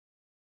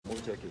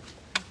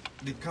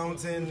The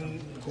counting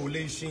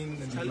collation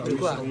and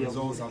declaration of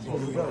results has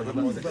been going on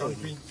across the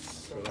country.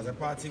 As a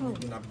party, we've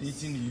been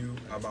updating you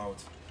about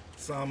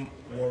some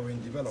worrying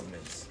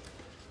developments.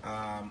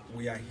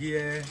 We are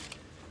here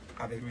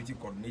at the security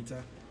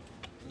coordinator,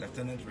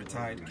 Lieutenant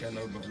Retired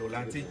Colonel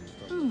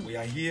Blagogeegh. We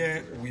are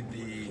here with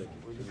the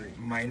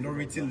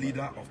minority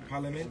leader of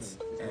Parliament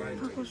and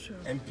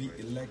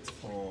MP-elect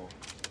for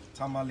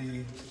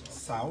Tamale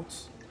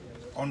South,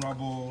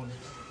 Honorable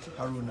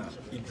Haruna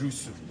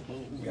Iddrisu.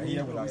 We are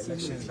here with our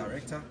elections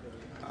director,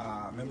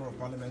 Member of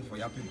Parliament for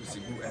Yapi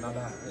Busibu, and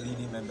other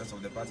leading members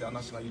of the party. Our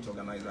national youth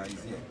organizer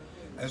is here.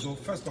 And so,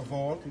 first of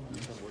all,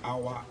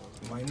 our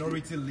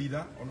minority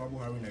leader, Honorable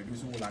Haruna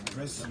Iddrisu, will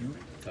address you.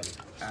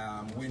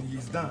 When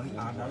he's done,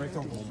 our director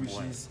of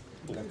operations,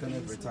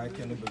 Lieutenant Retired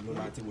Colonel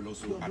Blagogeegh, will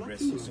also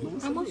address you. So,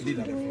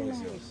 leader, the floor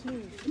is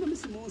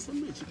yours.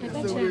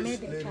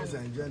 Ladies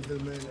and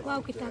gentlemen,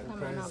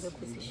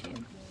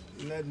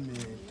 let me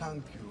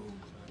thank you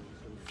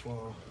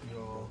for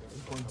your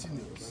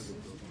continuous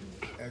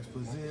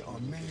expose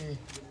on many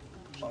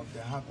of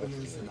the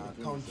happenings in our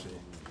country.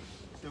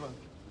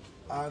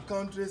 Our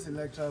country's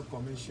Electoral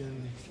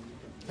Commission,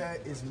 per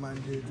its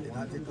mandate in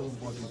Article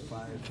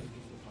 45,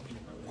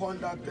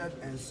 conducted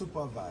and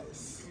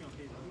supervised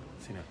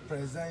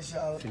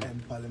presidential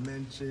and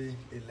parliamentary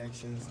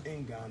elections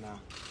in Ghana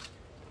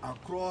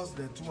across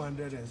the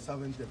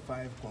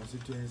 275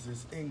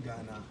 constituencies in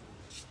Ghana,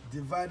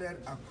 divided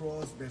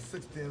across the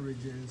 16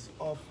 regions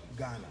of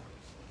Ghana.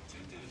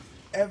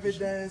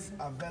 Evidence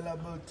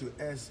available to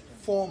us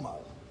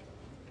formal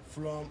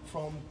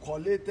from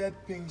collated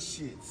pink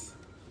sheets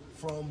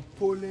from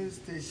polling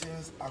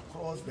stations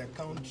across the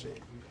country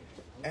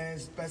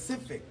and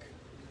specific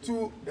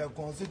to the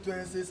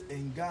constituencies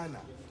in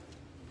Ghana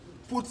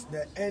puts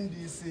the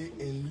NDC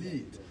in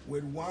lead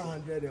with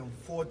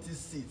 140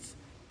 seats,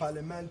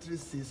 parliamentary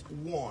seats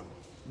won,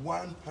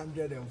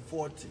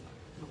 140.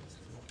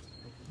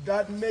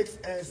 That makes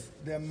us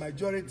the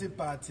majority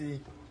party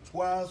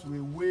whilst we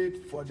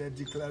wait for the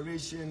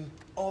declaration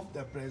of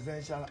the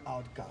presidential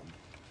outcome.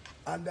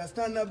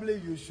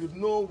 Understandably, you should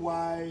know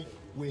why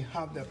we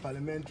have the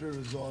parliamentary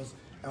results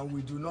and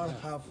we do not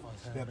have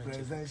the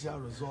presidential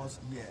results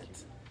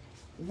yet.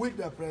 With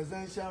the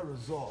presidential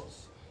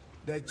results,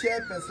 the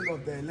chairperson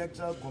of the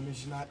Electoral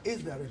Commissioner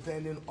is the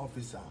returning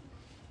officer.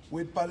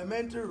 With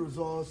parliamentary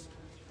results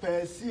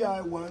per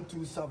CI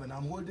 127,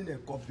 I'm holding a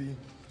copy,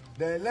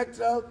 the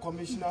Electoral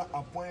Commissioner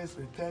appoints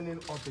returning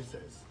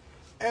officers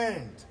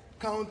and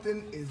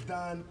counting is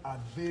done at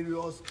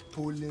various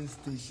polling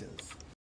stations.